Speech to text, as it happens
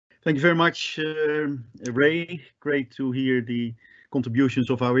Thank you very much, Ray. Great to hear the contributions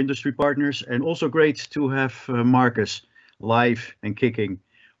of our industry partners, and also great to have Markus live and kicking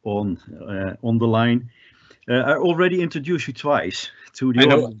on the line. I already introduced you twice to the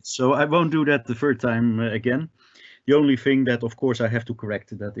audience, so I won't do that the third time again. The only thing that, of course, I have to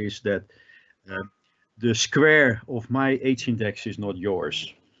correct that is that the square of my H-index is not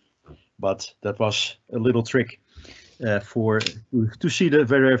yours, but that was a little trick to see that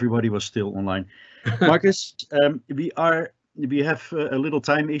where everybody was still online. Markus, we have a little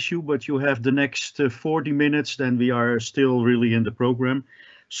time issue, but you have the next 40 minutes, then we are still really in the program.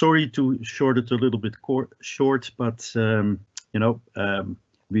 Sorry to short it a little bit short, but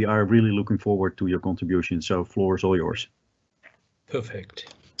we are really looking forward to your contribution. So floor is all yours.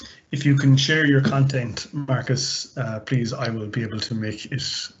 Perfect. If you can share your content, Markus, please, I will be able to make it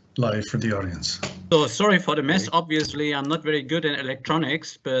live for the audience. So sorry for the mess. Obviously, I'm not very good in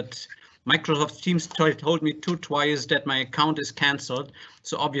electronics, but Microsoft Teams told me twice that my account is cancelled.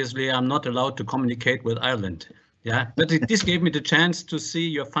 So obviously, I'm not allowed to communicate with Ireland. Yeah, but this gave me the chance to see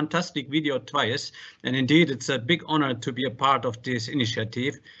your fantastic video twice. And indeed, it's a big honor to be a part of this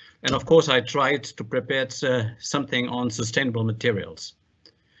initiative. And of course, I tried to prepare something on sustainable materials.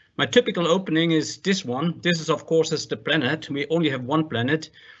 My typical opening is this one. This is, of course, is the planet. We only have one planet.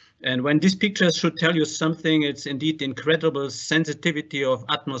 And when these pictures should tell you something, it's indeed the incredible sensitivity of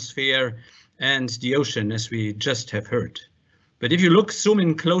atmosphere and the ocean, as we just have heard. But if you zoom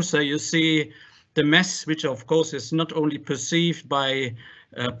in closer, you see the mess, which of course is not only perceived by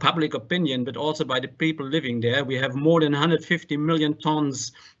public opinion, but also by the people living there. We have more than 150 million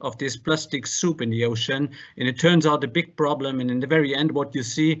tons of this plastic soup in the ocean, and it turns out a big problem. And in the very end, what you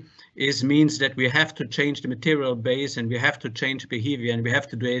see means that we have to change the material base, and we have to change behavior, and we have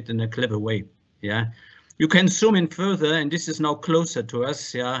to do it in a clever way. Yeah, you can zoom in further, and this is now closer to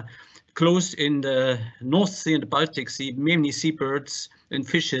us. Yeah, close in the North Sea and the Baltic Sea, many seabirds and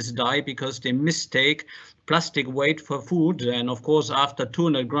fishes die because they mistake plastic weight for food. And of course, after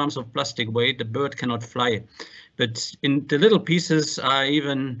 200 grams of plastic weight, the bird cannot fly. But in the little pieces are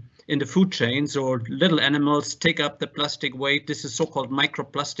even in the food chains, or little animals take up the plastic weight. This is so-called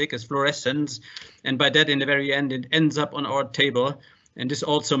microplastic as fluorescence. And by that, in the very end, it ends up on our table. And this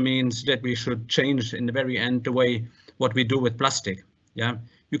also means that we should change in the very end the way what we do with plastic. Yeah.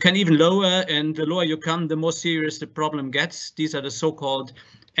 You can even lower, and the lower you come, the more serious the problem gets. These are the so-called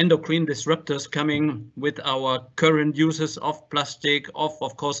endocrine disruptors coming with our current uses of plastic, of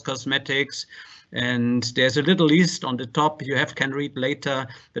course, cosmetics. And there's a little list on the top you can read later,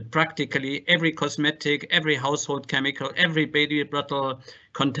 but practically every cosmetic, every household chemical, every baby bottle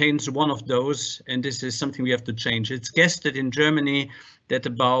contains one of those. And this is something we have to change. It's guessed that in Germany that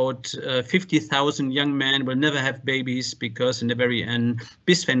about 50,000 young men will never have babies because in the very end,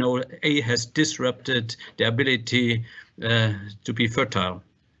 bisphenol A has disrupted the ability to be fertile.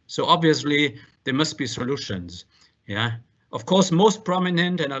 So obviously there must be solutions. Yeah, of course, most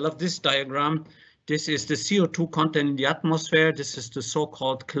prominent, and I love this diagram, this is the CO2 content in the atmosphere. This is the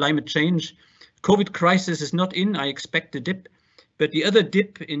so-called climate change. COVID crisis is not in, I expect a dip. But the other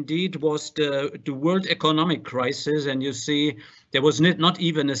dip indeed was the world economic crisis. And you see there was not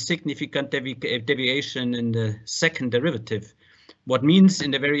even a significant deviation in the second derivative. What means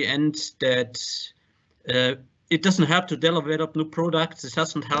in the very end that it doesn't help to develop new products. It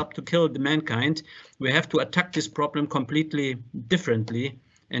doesn't help to kill the mankind. We have to attack this problem completely differently.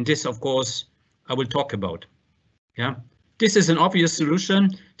 And this, of course, I will talk about. Yeah, this is an obvious solution.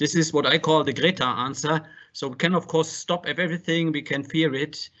 This is what I call the Greta answer. So we can, of course, stop everything. We can fear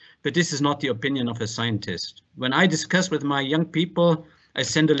it, but this is not the opinion of a scientist. When I discuss with my young people, I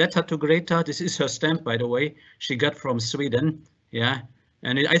send a letter to Greta. This is her stamp, by the way, she got from Sweden. Yeah.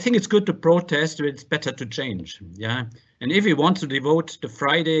 And I think it's good to protest, but it's better to change. Yeah. And if we want to devote the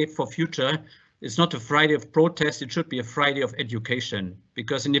Friday for future, it's not a Friday of protest. It should be a Friday of education,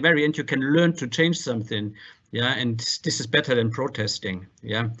 because in the very end, you can learn to change something. Yeah. And this is better than protesting.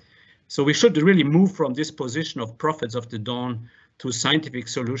 Yeah. So we should really move from this position of prophets of the dawn to scientific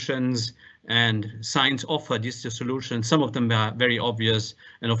solutions, and science offer these solutions. Some of them are very obvious.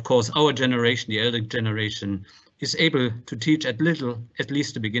 And of course, our generation, the elder generation, is able to teach at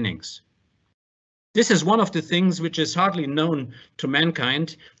least the beginnings. This is one of the things which is hardly known to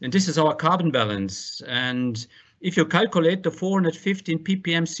mankind, and this is our carbon balance. And if you calculate the 415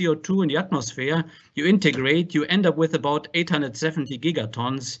 ppm CO2 in the atmosphere, you integrate, you end up with about 870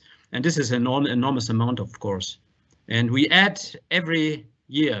 gigatons. And this is an enormous amount, of course. And we add every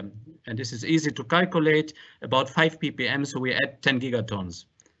year, and this is easy to calculate, about 5 ppm, so we add 10 gigatons.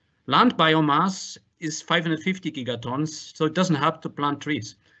 Land biomass is 550 gigatons, so it doesn't help to plant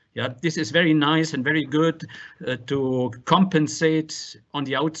trees. Yeah, this is very nice and very good to compensate on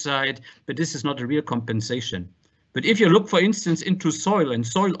the outside, but this is not a real compensation. But if you look, for instance, into soil, and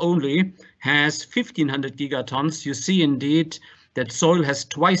soil only has 1500 gigatons, you see indeed that soil has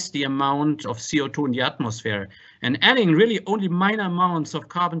twice the amount of CO2 in the atmosphere. And adding really only minor amounts of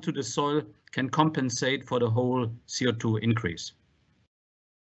carbon to the soil can compensate for the whole CO2 increase.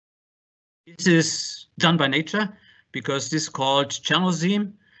 This is done by nature because this is called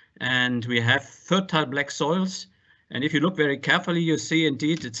Chernozem, and we have fertile black soils. And if you look very carefully, you see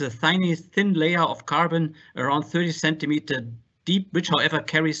indeed it's a tiny thin layer of carbon around 30 centimeters deep, which however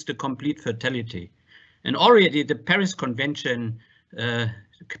carries the complete fertility. And already the Paris Convention,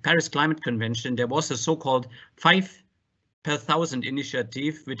 Paris Climate Convention, there was a so-called 5 per 1,000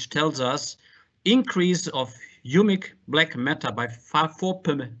 initiative, which tells us increase of humic black matter by 4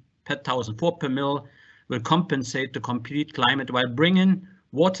 per 1,000, 4 per mil will compensate the complete climate while bringing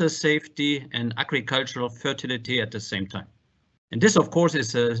water safety and agricultural fertility at the same time. And this, of course,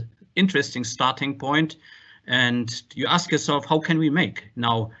 is an interesting starting point. And you ask yourself, how can we make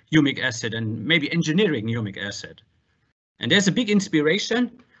now humic acid and maybe engineering humic acid? And there's a big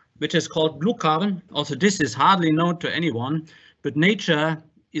inspiration, which is called blue carbon. Also, this is hardly known to anyone, but nature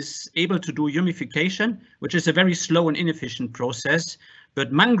is able to do humification, which is a very slow and inefficient process.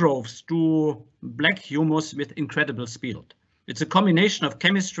 But mangroves do black humus with incredible speed. It's a combination of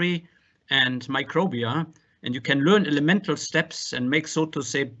chemistry and microbia, and you can learn elemental steps and make, so to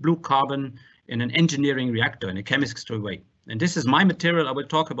say, blue carbon in an engineering reactor in a chemistry way. And this is my material I will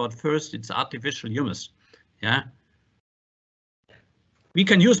talk about first. It's artificial humus. Yeah. We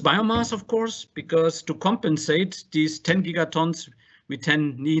can use biomass, of course, because to compensate these 10 gigatons, we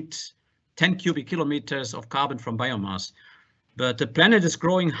need 10 cubic kilometers of carbon from biomass. But the planet is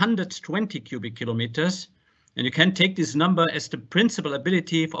growing 120 cubic kilometers. And you can take this number as the principal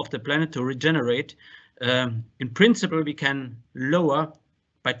ability of the planet to regenerate. In principle, we can lower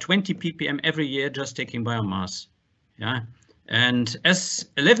by 20 ppm every year just taking biomass. Yeah, and as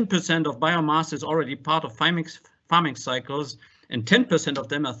 11% of biomass is already part of farming cycles, and 10% of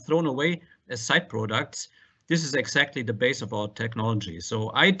them are thrown away as side products, this is exactly the base of our technology.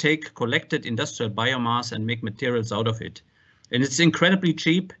 So I take collected industrial biomass and make materials out of it. And it's incredibly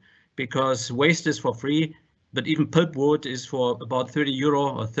cheap because waste is for free. But even pulpwood is for about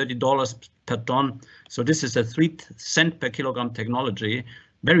 €30 or $30 per ton. So this is a 3 cent per kilogram technology.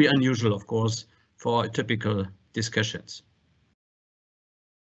 Very unusual, of course, for typical discussions.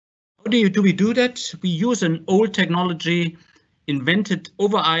 How do we do that? We use an old technology invented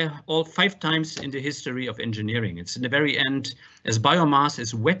overall 5 times in the history of engineering. It's in the very end, as biomass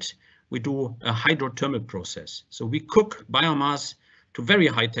is wet, we do a hydrothermal process. So we cook biomass to very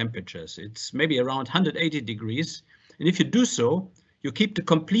high temperatures. It's maybe around 180 degrees. And if you do so, you keep the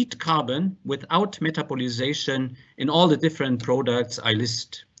complete carbon without metabolization in all the different products I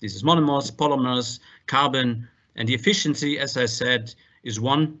list. This is monomers, polymers, carbon, and the efficiency, as I said, is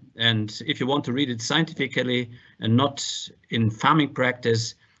 1. And if you want to read it scientifically and not in farming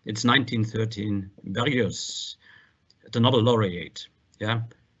practice, it's 1913 Berrios, the Nobel laureate. Yeah,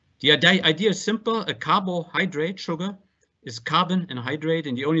 the idea is simple. A carbohydrate, sugar, is carbon and hydrate,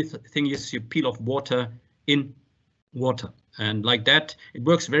 and the only thing is you peel off water in water. And like that, it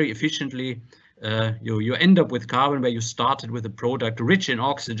works very efficiently. You end up with carbon where you started with a product rich in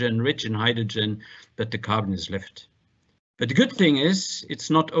oxygen, rich in hydrogen, but the carbon is left. But the good thing is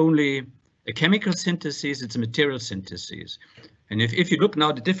it's not only a chemical synthesis, it's a material synthesis. And if you look now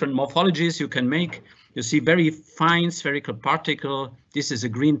at the different morphologies you can make, you see very fine spherical particle. This is a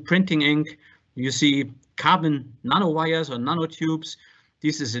green printing ink. You see carbon nanowires or nanotubes.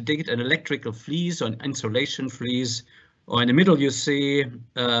 This is an electrical fleece or an insulation fleece. Or in the middle you see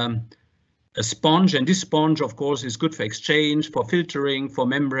a sponge, and this sponge of course is good for exchange, for filtering, for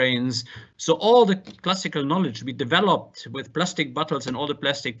membranes. So all the classical knowledge we developed with plastic bottles and all the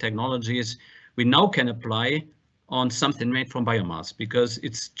plastic technologies we now can apply on something made from biomass, because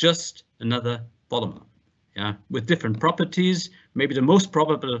it's just another polymer, yeah, with different properties, maybe the most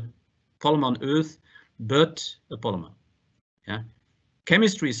probable polymer on Earth, but a polymer. Yeah,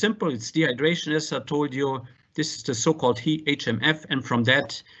 chemistry is simple. It's dehydration, as I told you. This is the so-called HMF, and from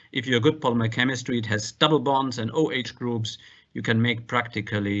that, if you're a good polymer chemistry, it has double bonds and OH groups. You can make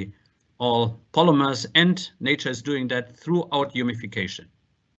practically all polymers, and nature is doing that throughout humification.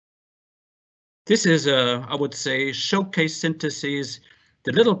 This is a, I would say, showcase synthesis.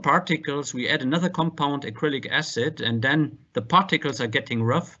 The little particles, we add another compound, acrylic acid, and then the particles are getting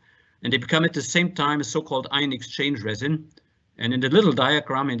rough, and they become at the same time a so-called ion exchange resin. And in the little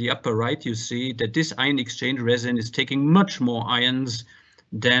diagram in the upper right, you see that this ion exchange resin is taking much more ions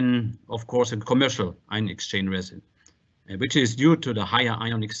than, of course, a commercial ion exchange resin, which is due to the higher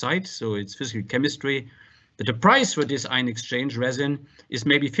ionic site, so it's physical chemistry. But the price for this ion exchange resin is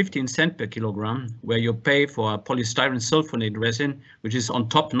maybe 15 cents per kilogram, where you pay for a polystyrene sulfonate resin, which is on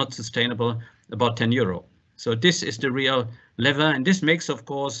top not sustainable, about 10 euro. So this is the real lever, and this makes, of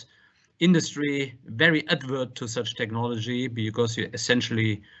course, industry very adverse to such technology, because you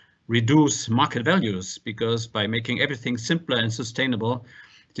essentially reduce market values, because by making everything simpler and sustainable,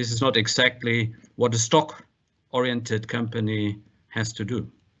 this is not exactly what a stock-oriented company has to do.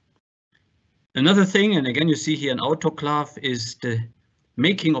 Another thing, and again you see here an autoclave, is the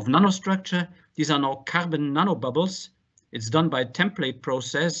making of nanostructure. These are now carbon nanobubbles. It's done by a template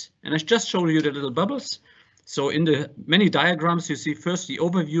process, and I just showed you the little bubbles. So in the many diagrams you see first the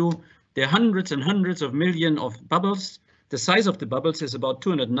overview. There are hundreds and hundreds of millions of bubbles. The size of the bubbles is about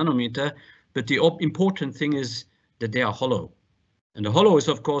 200 nanometer, but the important thing is that they are hollow. And the hollow is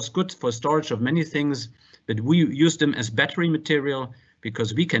of course good for storage of many things, but we use them as battery material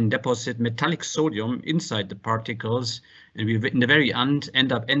because we can deposit metallic sodium inside the particles, and we in the very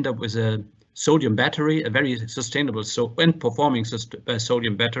end up with a sodium battery, a very sustainable and performing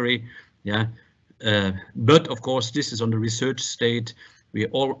sodium battery. Yeah, but of course this is on the research state. We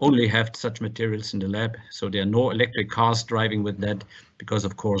only have such materials in the lab, so there are no electric cars driving with that, because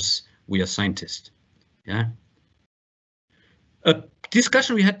of course we are scientists. Yeah. A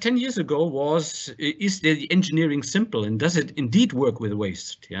discussion we had 10 years ago was, is the engineering simple and does it indeed work with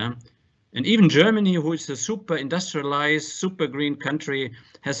waste? Yeah. And even Germany, who is a super industrialized, super green country,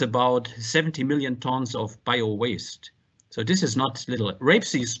 has about 70 million tons of bio waste. So this is not little.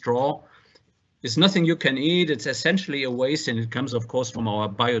 Rapeseed straw is nothing you can eat. It's essentially a waste, and it comes, of course, from our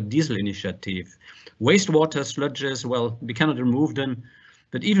biodiesel initiative. Wastewater sludges, well, we cannot remove them,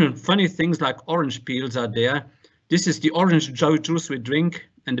 but even funny things like orange peels are there. This is the orange juice we drink,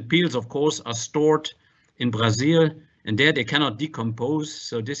 and the peels, of course, are stored in Brazil, and there they cannot decompose.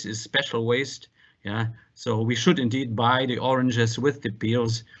 So this is special waste. Yeah, so we should indeed buy the oranges with the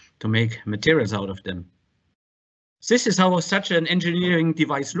peels to make materials out of them. This is how such an engineering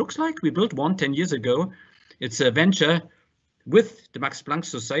device looks like. We built one 10 years ago. It's a venture with the Max Planck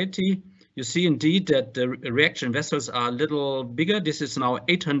Society. You see indeed that the reaction vessels are a little bigger. This is now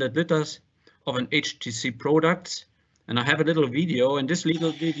 800 liters of an HTC product. And I have a little video, and this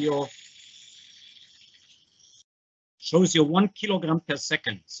little video shows you 1 kilogram per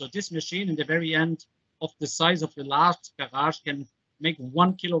second. So this machine in the very end of the size of the last garage can make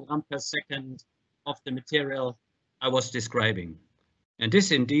 1 kilogram per second of the material I was describing. And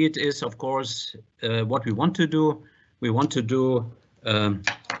this indeed is, of course, what we want to do. We want to do,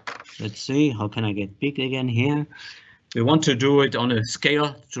 let's see, how can I get big again here? We want to do it on a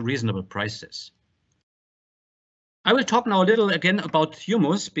scale to reasonable prices. I will talk now a little again about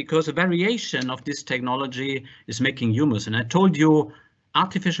humus, because a variation of this technology is making humus. And I told you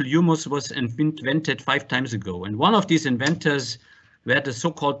artificial humus was invented 5 times ago. And one of these inventors were the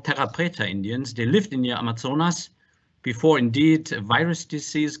so-called Terra Preta Indians. They lived in the Amazonas before indeed a virus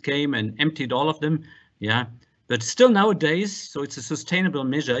disease came and emptied all of them. Yeah, but still nowadays, so it's a sustainable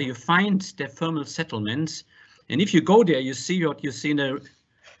measure, you find their thermal settlements. And if you go there, you see what you see in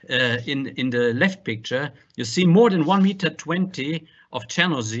the left picture. You see more than 1.20 meters of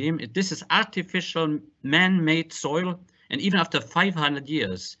Chernozem. This is artificial man-made soil. And even after 500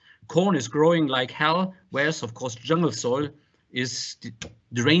 years, corn is growing like hell, whereas of course jungle soil is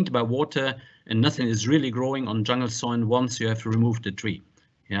drained by water, and nothing is really growing on jungle soil once you have removed the tree.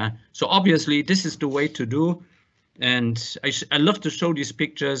 Yeah, so obviously this is the way to do. And I love to show these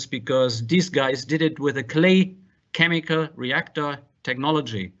pictures because these guys did it with a clay chemical reactor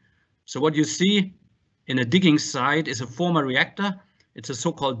technology. So what you see in a digging site is a former reactor. It's a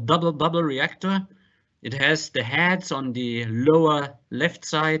so-called double bubble reactor. It has the heads on the lower left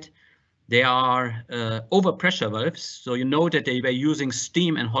side. They are overpressure valves, so you know that they were using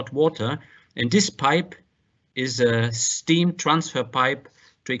steam and hot water. And this pipe is a steam transfer pipe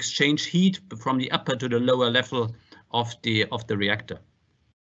to exchange heat from the upper to the lower level of the reactor.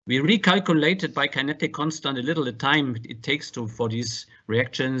 We recalculated by kinetic constant a little the time it takes for these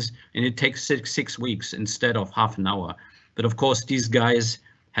reactions, and it takes six weeks instead of half an hour. But of course, these guys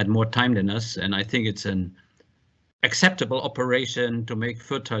had more time than us, and I think it's an acceptable operation to make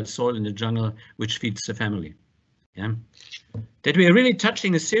fertile soil in the jungle, which feeds the family. Yeah, that we are really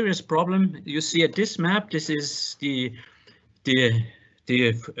touching a serious problem. You see at this map, this is the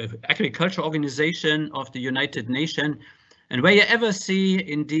Agriculture Organization of the United Nations, and where you ever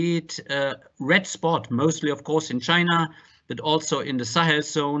see indeed a red spot, mostly of course in China, but also in the Sahel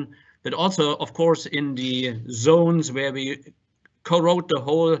zone, but also of course in the zones where we corrode the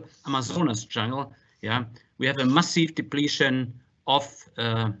whole Amazonas jungle. Yeah, we have a massive depletion of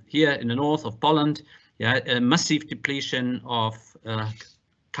here in the north of Poland. Yeah, a massive depletion of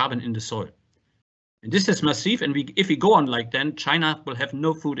carbon in the soil. And this is massive. And if we go on like that, China will have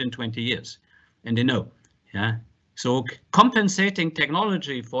no food in 20 years, and they know. Yeah, so compensating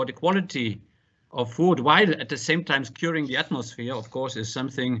technology for the quality of food while at the same time curing the atmosphere, of course, is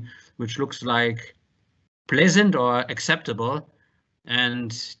something which looks like pleasant or acceptable.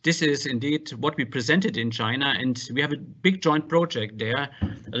 And this is indeed what we presented in China. And we have a big joint project there,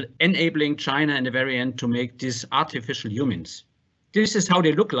 enabling China in the very end to make these artificial humans. This is how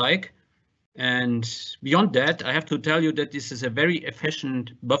they look like. And beyond that, I have to tell you that this is a very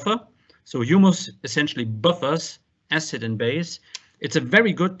efficient buffer. So humus essentially buffers acid and base. It's a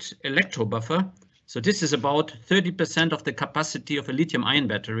very good electro buffer. So this is about 30% of the capacity of a lithium-ion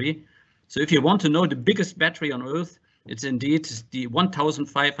battery. So if you want to know the biggest battery on Earth, it's indeed the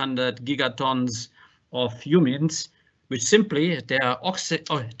 1,500 gigatons of humans, which simply they are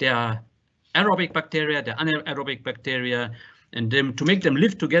aerobic bacteria, they're anaerobic bacteria, and to make them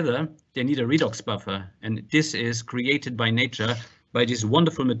live together, they need a redox buffer. And this is created by nature by this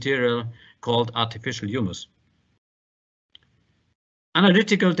wonderful material called artificial humus.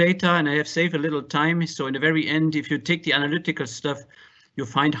 Analytical data, and I have saved a little time. So in the very end, if you take the analytical stuff, you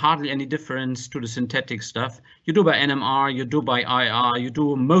find hardly any difference to the synthetic stuff. You do by NMR, you do by IR, you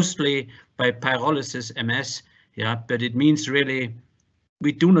do mostly by pyrolysis MS. Yeah, but it means really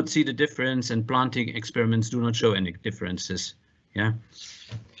we do not see the difference, and planting experiments do not show any differences. Yeah,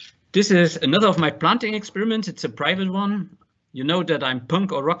 this is another of my planting experiments. It's a private one. You know that I'm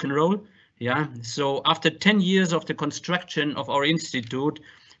punk or rock and roll. Yeah, so after 10 years of the construction of our institute,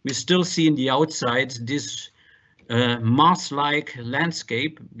 we still see in the outside this Mars-like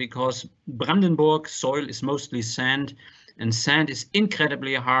landscape, because Brandenburg soil is mostly sand, and sand is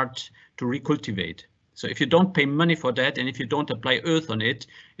incredibly hard to recultivate. So if you don't pay money for that, and if you don't apply earth on it,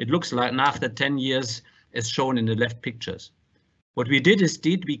 it looks like after 10 years as shown in the left pictures. What we did is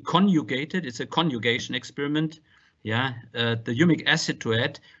we conjugated, it's a conjugation experiment, yeah, the humic acid to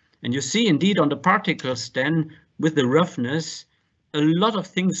it. And you see indeed on the particles then with the roughness, a lot of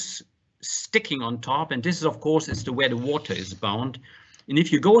things sticking on top. And this is, of course, is where the water is bound. And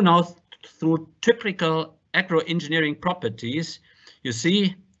if you go now through typical agroengineering properties, you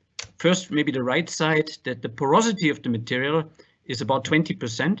see first, maybe the right side, that the porosity of the material is about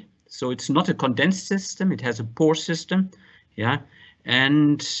 20%. So it's not a condensed system, it has a pore system. Yeah.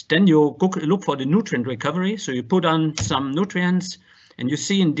 And then you look for the nutrient recovery. So you put on some nutrients, and you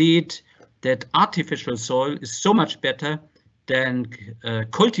see indeed that artificial soil is so much better than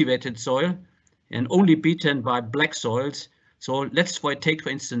cultivated soil, and only beaten by black soils. So let's take, for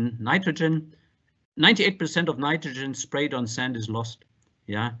instance, nitrogen. 98% of nitrogen sprayed on sand is lost.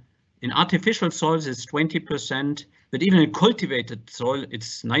 Yeah. In artificial soils, it's 20%, but even in cultivated soil,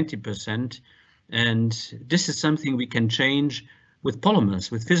 it's 90%. And this is something we can change with polymers,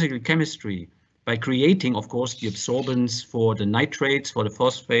 with physical chemistry, by creating, of course, the absorbance for the nitrates, for the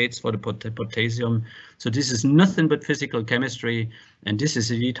phosphates, for the potassium. So this is nothing but physical chemistry, and this is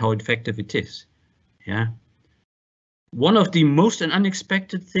indeed how effective it is. Yeah. One of the most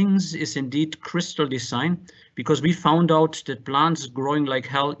unexpected things is indeed crystal design, because we found out that plants growing like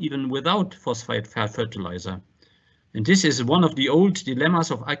hell even without phosphate fertilizer. And this is one of the old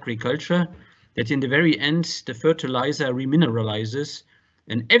dilemmas of agriculture, that in the very end, the fertilizer remineralizes,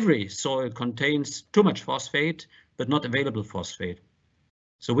 and every soil contains too much phosphate, but not available phosphate.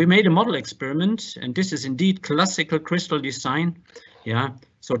 So we made a model experiment, and this is indeed classical crystal design. Yeah,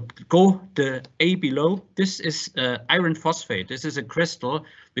 so go the A below. This is iron phosphate. This is a crystal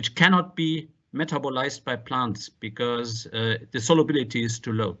which cannot be metabolized by plants because the solubility is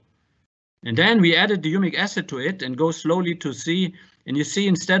too low. And then we added the humic acid to it and go slowly to see. And you see,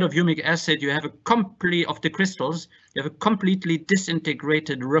 instead of humic acid, you have a complete of the crystals, you have a completely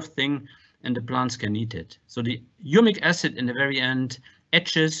disintegrated rough thing, and the plants can eat it. So the humic acid in the very end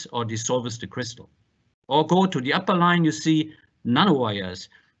etches or dissolves the crystal. Or go to the upper line, you see nanowires,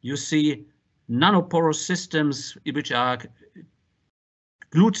 you see nanoporous systems which are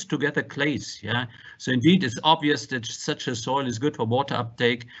glued together clays. Yeah, so indeed it's obvious that such a soil is good for water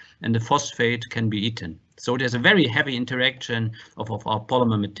uptake, and the phosphate can be eaten. So there's a very heavy interaction of our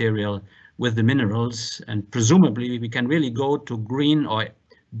polymer material with the minerals, and presumably we can really go to green or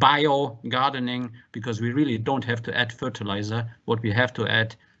bio gardening, because we really don't have to add fertilizer. What we have to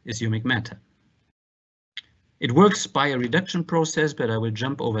add is humic matter. It works by a reduction process, but I will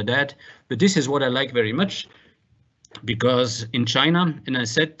jump over that. But this is what I like very much. Because in China, and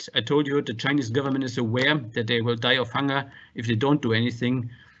I told you the Chinese government is aware that they will die of hunger if they don't do anything.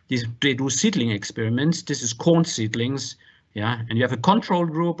 They do seedling experiments. This is corn seedlings. Yeah, and you have a control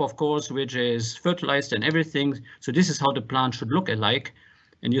group, of course, which is fertilized and everything. So this is how the plant should look alike.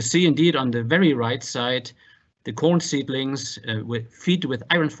 And you see indeed on the very right side, the corn seedlings feed with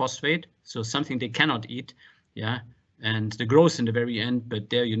iron phosphate, so something they cannot eat. Yeah, and the growth in the very end, but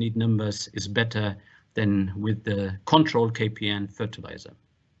there you need numbers, is better than with the control KPN fertilizer.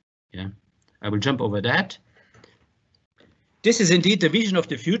 Yeah, I will jump over that. This is indeed the vision of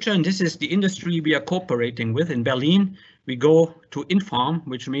the future, and this is the industry we are cooperating with. In Berlin, we go to in-farm,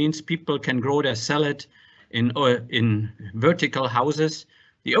 which means people can grow their salad in vertical houses.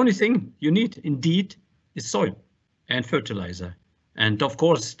 The only thing you need indeed is soil and fertilizer. And of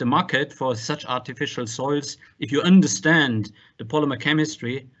course, the market for such artificial soils, if you understand the polymer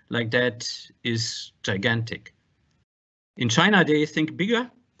chemistry like that, is gigantic. In China, they think bigger.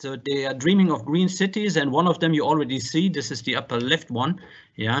 So they are dreaming of green cities, and one of them you already see. This is the upper left one.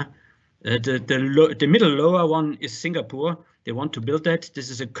 Yeah, the middle lower one is Singapore. They want to build that. This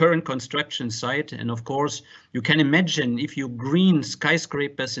is a current construction site, and of course you can imagine if you green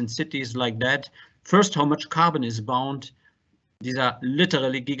skyscrapers in cities like that, first how much carbon is bound. These are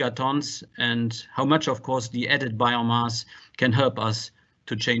literally gigatons, and how much, of course, the added biomass can help us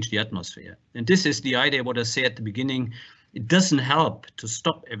to change the atmosphere. And this is the idea, what I said at the beginning. It doesn't help to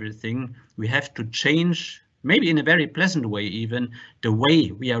stop everything. We have to change, maybe in a very pleasant way even, the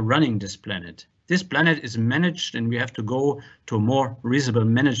way we are running this planet. This planet is managed, and we have to go to a more reasonable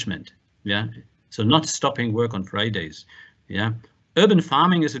management. Yeah, so not stopping work on Fridays. Yeah, urban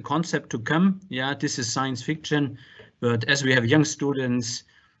farming is a concept to come. Yeah, this is science fiction. But as we have young students,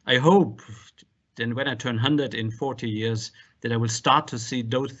 I hope then when I turn 100 in 40 years, that I will start to see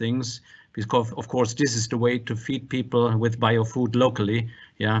those things, because of course this is the way to feed people with biofood locally.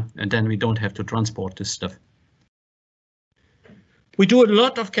 Yeah, and then we don't have to transport this stuff. We do a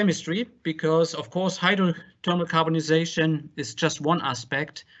lot of chemistry because of course hydrothermal carbonization is just one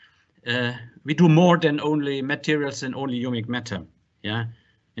aspect. We do more than only materials and only humic matter. Yeah,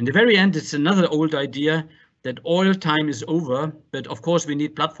 in the very end, it's another old idea that oil time is over, but of course we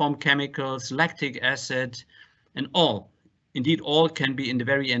need platform chemicals, lactic acid, and all. Indeed, all can be in the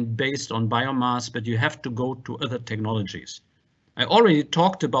very end based on biomass, but you have to go to other technologies. I already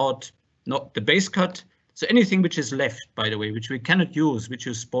talked about the base cut. So anything which is left, by the way, which we cannot use, which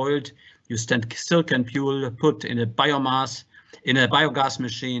you spoiled, you still can put in a biomass, in a biogas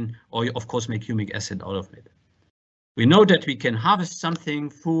machine, or you of course make humic acid out of it. We know that we can harvest something,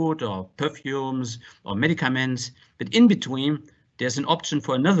 food or perfumes or medicaments, but in between there's an option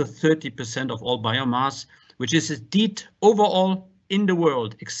for another 30% of all biomass, which is indeed overall in the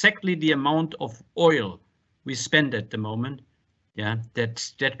world exactly the amount of oil we spend at the moment. Yeah,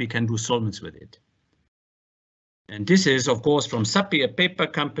 that we can do solvents with it. And this is, of course, from Sappi, a paper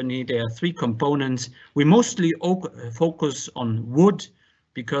company. There are 3 components. We mostly focus on wood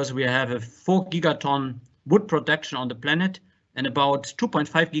because we have a 4 gigaton wood production on the planet, and about 2.5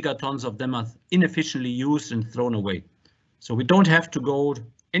 gigatons of them are inefficiently used and thrown away. So we don't have to go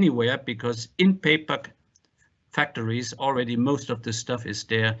anywhere because in paper factories already most of the stuff is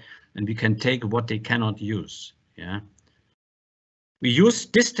there, and we can take what they cannot use. Yeah, we use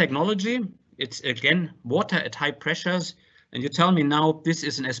this technology. It's again water at high pressures, and you tell me now this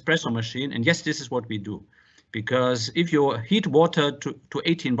is an espresso machine, and yes, this is what we do. Because if you heat water to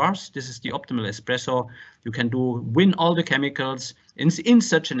 18 bars, this is the optimal espresso, you can win all the chemicals in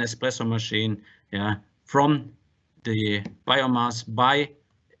such an espresso machine, yeah, from the biomass by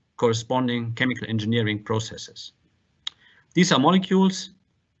corresponding chemical engineering processes. These are molecules,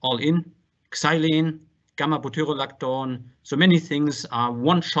 all in, xylene, gamma-butyrolactone, so many things are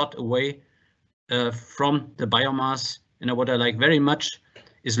one shot away from the biomass. And what I like very much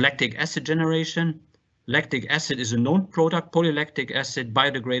is lactic acid generation. Lactic acid is a known product, polylactic acid,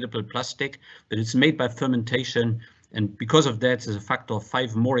 biodegradable plastic, but it's made by fermentation, and because of that, it's a factor of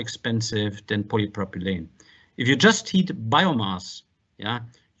 5 more expensive than polypropylene. If you just heat biomass, yeah,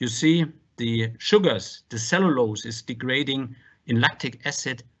 you see the sugars, the cellulose is degrading in lactic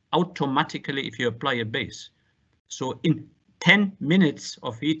acid automatically if you apply a base. So in 10 minutes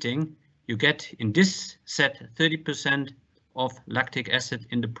of heating, you get in this set 30% of lactic acid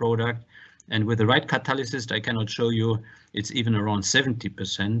in the product. And with the right catalyst, I cannot show you, it's even around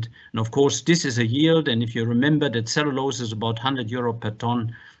 70%. And of course, this is a yield. And if you remember that cellulose is about 100 euro per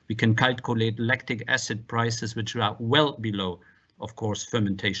ton, we can calculate lactic acid prices, which are well below, of course,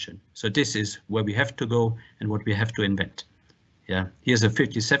 fermentation. So this is where we have to go and what we have to invent. Yeah, here's a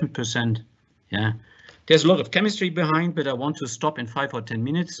 57%. Yeah, There's a lot of chemistry behind, but I want to stop in 5 or 10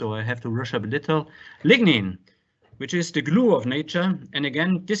 minutes, so I have to rush up a little. Lignin, which is the glue of nature. And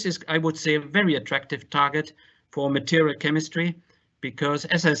again, this is, I would say, a very attractive target for material chemistry, because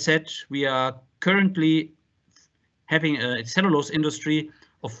as I said, we are currently having a cellulose industry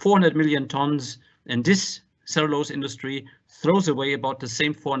of 400 million tons, and this cellulose industry throws away about the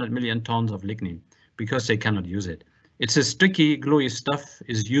same 400 million tons of lignin because they cannot use it. It's a sticky, gluey stuff,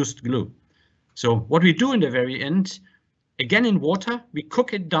 is used glue. So what we do in the very end, again in water, we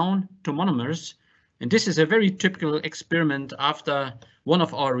cook it down to monomers. And this is a very typical experiment after one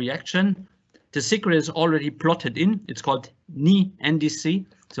of our reaction. The secret is already plotted in. It's called NDC.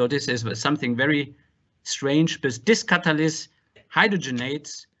 So this is something very strange, but this catalyst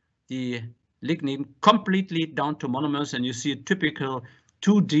hydrogenates the lignin completely down to monomers, and you see a typical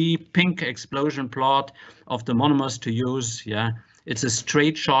 2D pink explosion plot of the monomers to use. Yeah, it's a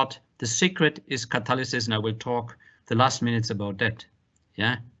straight shot. The secret is catalysis, and I will talk the last minutes about that.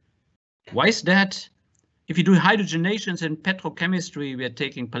 Yeah, why is that? If you do hydrogenations in petrochemistry, we are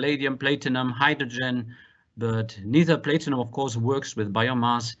taking palladium, platinum, hydrogen, but neither platinum, of course, works with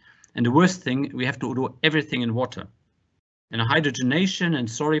biomass. And the worst thing, we have to do everything in water. And a hydrogenation, and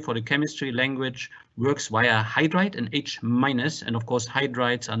sorry for the chemistry language, works via hydride and H-, and of course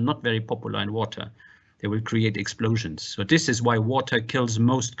hydrides are not very popular in water. They will create explosions. So this is why water kills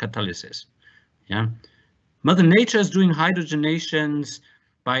most catalysis. Yeah, Mother Nature is doing hydrogenations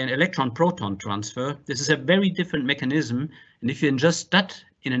by an electron-proton transfer. This is a very different mechanism, and if you ingest that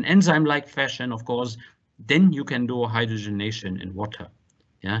in an enzyme-like fashion, of course, then you can do a hydrogenation in water.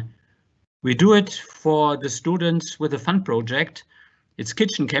 Yeah. We do it for the students with a fun project. It's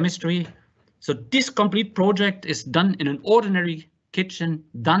kitchen chemistry. So this complete project is done in an ordinary kitchen,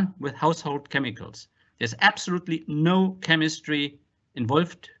 done with household chemicals. There's absolutely no chemistry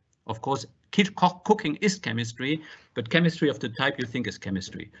involved. Of course, cooking is chemistry, but chemistry of the type you think is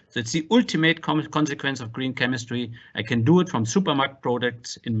chemistry. So it's the ultimate consequence of green chemistry. I can do it from supermarket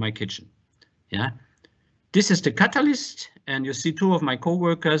products in my kitchen. Yeah. This is the catalyst, and you see two of my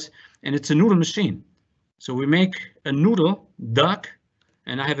co-workers, and it's a noodle machine. So we make a noodle dark,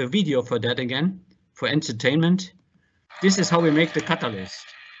 and I have a video for that again, for entertainment. This is how we make the catalyst.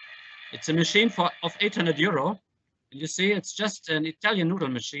 It's a machine of 800 euro. And you see, it's just an Italian noodle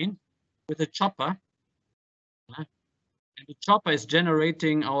machine with a chopper. And the chopper is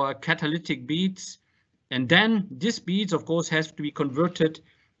generating our catalytic beads. And then this beads, of course, has to be converted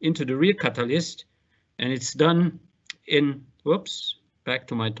into the real catalyst. And it's done in, whoops, back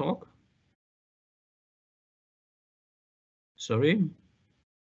to my talk. Sorry.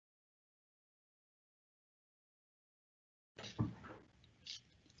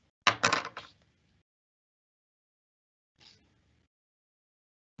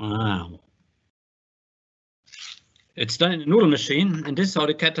 Wow. It's done in a noodle machine, and this is how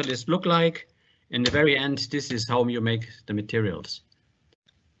the catalyst look like. In the very end, this is how you make the materials.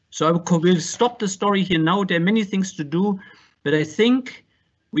 So I will stop the story here now. There are many things to do, but I think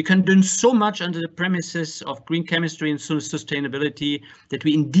we can do so much under the premises of green chemistry and sustainability that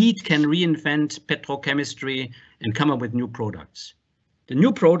we indeed can reinvent petrochemistry and come up with new products. The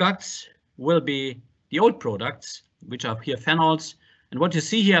new products will be the old products, which are here phenols. And what you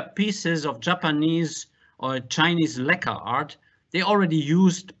see here, pieces of Japanese or Chinese lacquer art. They already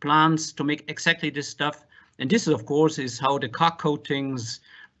used plants to make exactly this stuff. And this, of course, is how the car coatings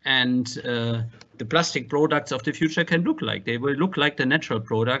and the plastic products of the future can look like. They will look like the natural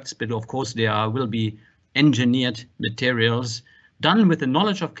products, but of course there will be engineered materials done with the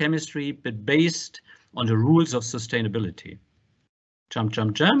knowledge of chemistry, but based on the rules of sustainability. Jump,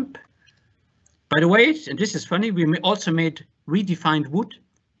 jump, jump. By the way, and this is funny, we also made redefined wood.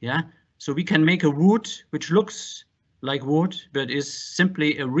 Yeah, so we can make a wood which looks like wood, but is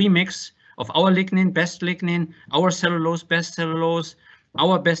simply a remix of our lignin, best lignin, our cellulose, best cellulose,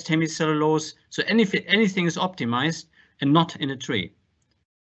 our best hemicellulose. So anything is optimized and not in a tree.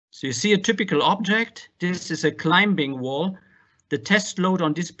 So you see a typical object. This is a climbing wall. The test load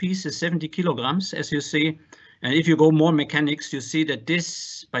on this piece is 70 kilograms, as you see. And if you go more mechanics, you see that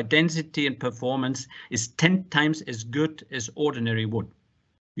this, by density and performance, is 10 times as good as ordinary wood.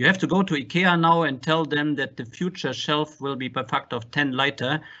 You have to go to IKEA now and tell them that the future shelf will be by factor of 10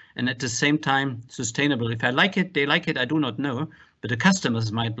 lighter and at the same time sustainable. If I like it, they like it, I do not know, but the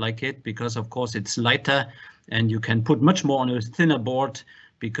customers might like it because of course it's lighter and you can put much more on a thinner board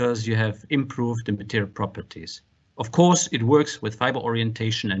because you have improved the material properties. Of course, it works with fiber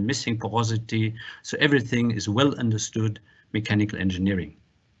orientation and missing porosity, so everything is well understood mechanical engineering.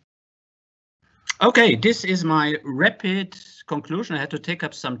 Okay, this is my rapid conclusion. I had to take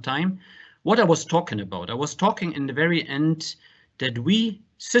up some time. what I was talking about. I was talking in the very end that we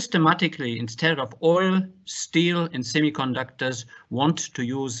systematically, instead of oil, steel, and semiconductors, want to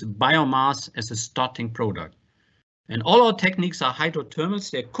use biomass as a starting product. And all our techniques are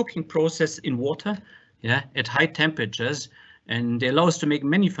hydrothermals. They're cooking process in water, yeah, at high temperatures, and they allow us to make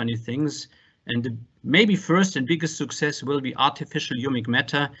many funny things. And the maybe first and biggest success will be artificial humic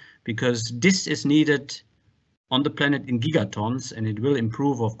matter, because this is needed on the planet in gigatons, and it will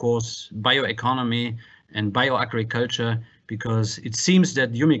improve, of course, bioeconomy and bioagriculture, because it seems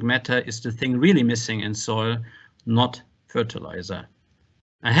that humic matter is the thing really missing in soil, not fertilizer.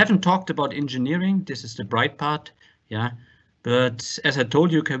 I haven't talked about engineering. This is the bright part, yeah. But as I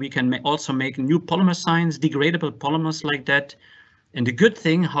told you, we can also make new polymer science, degradable polymers like that. And the good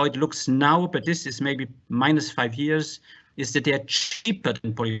thing, how it looks now, but this is maybe -5 years, is that they are cheaper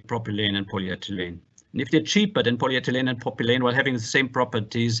than polypropylene and polyethylene. And if they're cheaper than polyethylene and propylene while having the same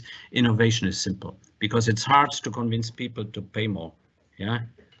properties, innovation is simple, because it's hard to convince people to pay more. Yeah,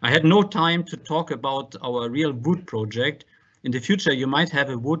 I had no time to talk about our real wood project. In the future, you might have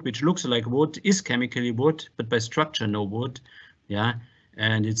a wood which looks like wood, is chemically wood, but by structure no wood. Yeah,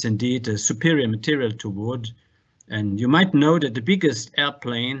 and it's indeed a superior material to wood. And you might know that the biggest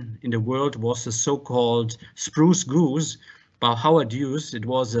airplane in the world was the so-called Spruce Goose by Howard Hughes. It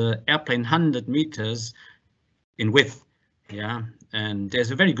was an airplane 100 meters in width. Yeah, and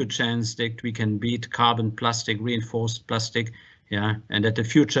there's a very good chance that we can beat carbon plastic, reinforced plastic. Yeah, and that the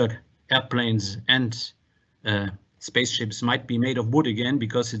future airplanes and spaceships might be made of wood again,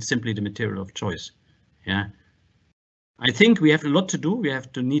 because it's simply the material of choice. Yeah. I think we have a lot to do. We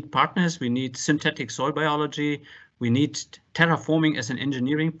have to need partners. We need synthetic soil biology. We need terraforming as an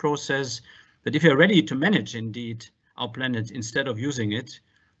engineering process. But if you're ready to manage indeed our planet instead of using it,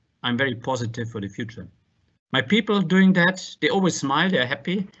 I'm very positive for the future. My people doing that, they always smile, they're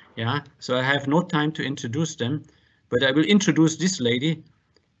happy. Yeah, so I have no time to introduce them, but I will introduce this lady.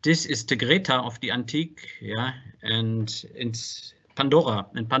 This is the Greta of the Antique. Yeah, and it's Pandora,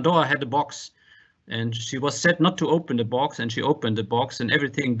 and Pandora had a box. And she was said not to open the box, and she opened the box, and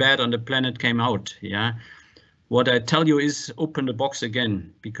everything bad on the planet came out. Yeah. What I tell you is open the box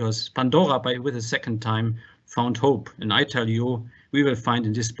again, because Pandora, with a second time, found hope. And I tell you, we will find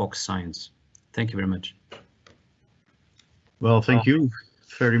in this box science. Thank you very much. Well, thank you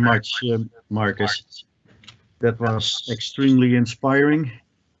very much, Markus. That was extremely inspiring.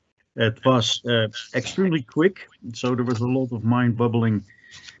 It was extremely quick, so there was a lot of mind-boggling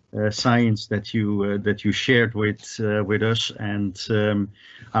science that you shared with us, and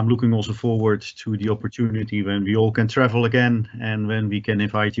I'm looking also forward to the opportunity when we all can travel again, and when we can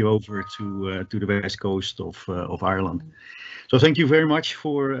invite you over to the west coast of Ireland. So thank you very much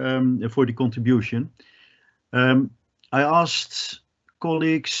for the contribution. I asked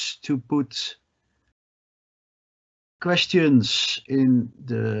colleagues to put questions in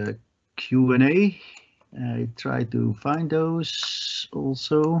the Q&A. I try to find those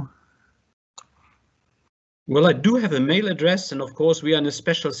also. Well, I do have a mail address, and of course we are in a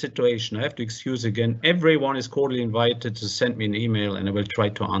special situation. I have to excuse again. Everyone is cordially invited to send me an email, and I will try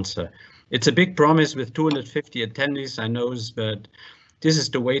to answer. It's a big promise with 250 attendees, I know, but this is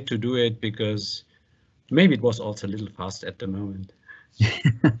the way to do it, because maybe it was also a little fast at the moment.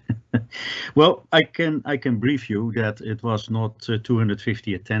 Well, I can brief you that it was not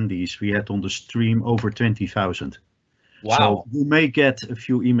 250 attendees. We had on the stream over 20,000. Wow. So you may get a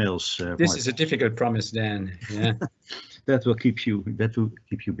few emails. This Mark. is a difficult promise, Dan. Yeah. That will keep you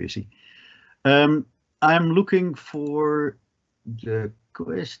busy. I'm looking for the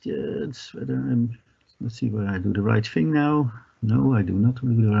questions. Let's see whether I do the right thing now. No, I do not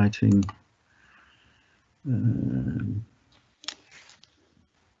do the right thing.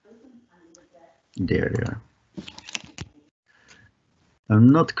 There they are. I'm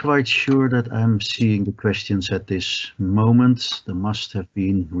not quite sure that I'm seeing the questions at this moment. There must have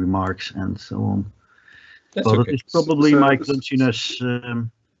been remarks and so on. That's well, okay. It's probably my clumsiness.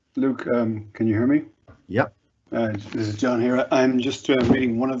 Luke, can you hear me? Yep. This is John here. I'm just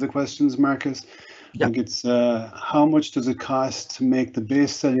reading one of the questions, Markus. Yep. I think it's how much does it cost to make the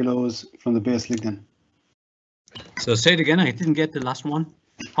base cellulose from the base lignin? So say it again, I didn't get the last one.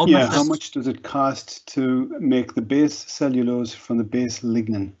 How much does it cost to make the base cellulose from the base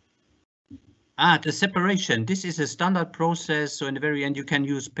lignin? The separation. This is a standard process, so in the very end you can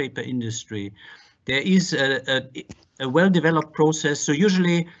use paper industry. There is a well-developed process, so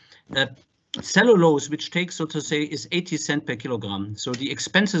usually cellulose, which takes, so to say, is 80 cents per kilogram. So the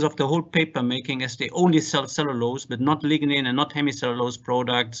expenses of the whole paper making, as they only sell cellulose but not lignin and not hemicellulose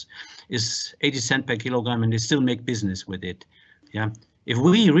products, is 80 cents per kilogram, and they still make business with it. Yeah. If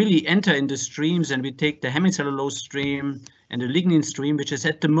we really enter in the streams and we take the hemicellulose stream and the lignin stream, which is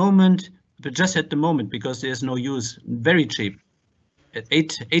at the moment, but just at the moment, because there's no use, very cheap. At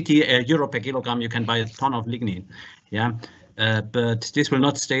 80 euro per kilogram, you can buy a ton of lignin. Yeah, but this will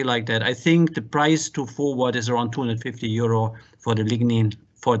not stay like that. I think the price to forward is around 250 euro for the lignin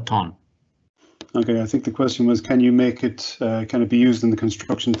for a ton. Okay, I think the question was, can you make it, can it be used in the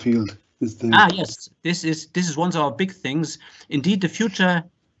construction field? Yes, this is one of our big things. Indeed, the future,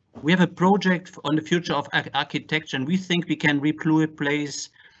 we have a project on the future of architecture, and we think we can replace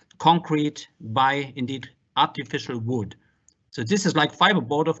concrete by indeed artificial wood. So this is like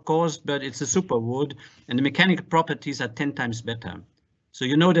fiberboard, of course, but it's a super wood, and the mechanical properties are 10 times better. So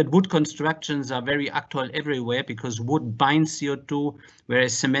you know that wood constructions are very actual everywhere because wood binds CO2,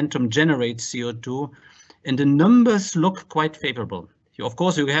 whereas cementum generates CO2, and the numbers look quite favorable. Of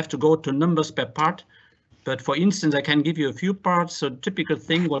course, you have to go to numbers per part, but for instance, I can give you a few parts. So typical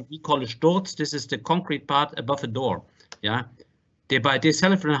thing, what we call a Sturz, this is the concrete part above a door. Yeah, they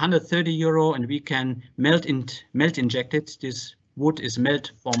sell it for 130 euro, and we can melt inject it. This wood is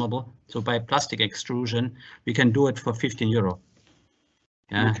melt formable, so by plastic extrusion, we can do it for 15 euro.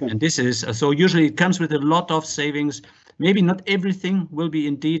 Yeah, okay. And this is so usually it comes with a lot of savings. Maybe not everything will be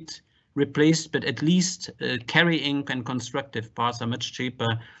indeed replaced, but at least carrying and constructive parts are much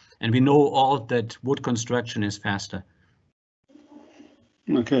cheaper, and we know all that wood construction is faster.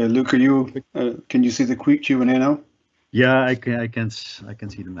 Okay, Luke, can you see the quick Q&A now? Yeah, I can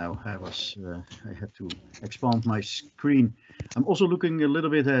see them now. I had to expand my screen. I'm also looking a little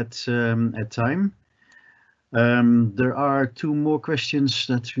bit at time. There are two more questions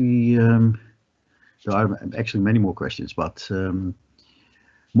that we. There are actually many more questions, but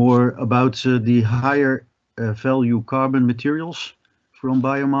more about the higher value carbon materials from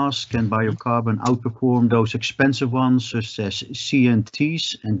biomass. Can biocarbon outperform those expensive ones such as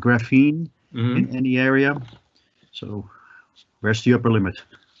CNTs and graphene in any area? So where's the upper limit?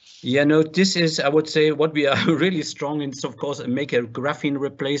 Yeah, no, this is, I would say, what we are really strong in is, of course, make a graphene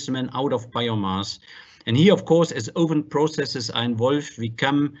replacement out of biomass. And here, of course, as oven processes are involved, we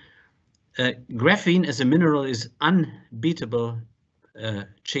come, graphene as a mineral is unbeatable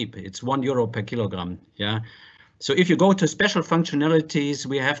cheap. It's 1 euro per kilogram. Yeah. So if you go to special functionalities,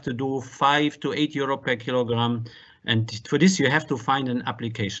 we have to do 5 to 8 euro per kilogram. And for this, you have to find an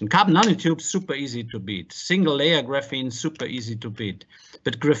application. Carbon nanotubes, super easy to beat. Single layer graphene, super easy to beat.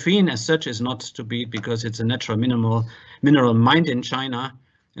 But graphene as such is not to beat because it's a natural mineral mined in China.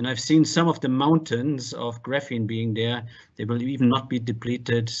 And I've seen some of the mountains of graphene being there. They will even not be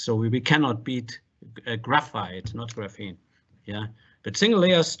depleted. So we cannot beat graphite, not graphene. Yeah. But single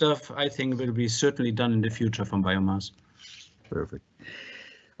layer stuff, I think, will be certainly done in the future from biomass. Perfect.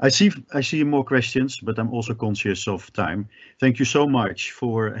 I see more questions, but I'm also conscious of time. Thank you so much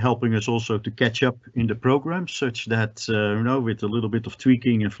for helping us also to catch up in the program, such that with a little bit of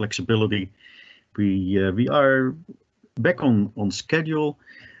tweaking and flexibility, we are back on schedule,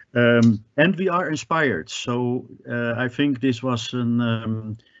 and we are inspired. So I think this was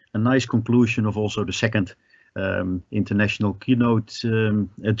a nice conclusion of also the second international keynote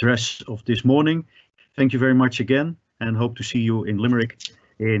address of this morning. Thank you very much again, and hope to see you in Limerick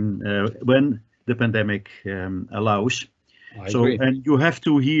when the pandemic allows. And you have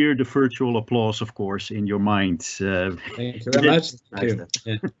to hear the virtual applause, of course, in your mind. Thank you very much.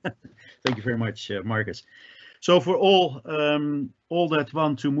 Thank you very much, Markus. So for all that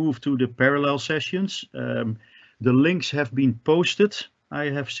want to move to the parallel sessions, the links have been posted, I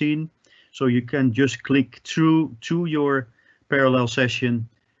have seen. So you can just click through to your parallel session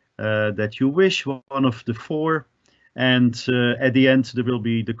that you wish, one of the 4. And at the end, there will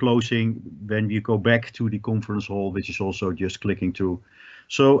be the closing when we go back to the conference hall, which is also just clicking through.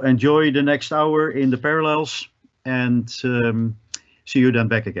 So enjoy the next hour in the parallels, and see you then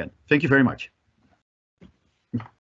back again. Thank you very much.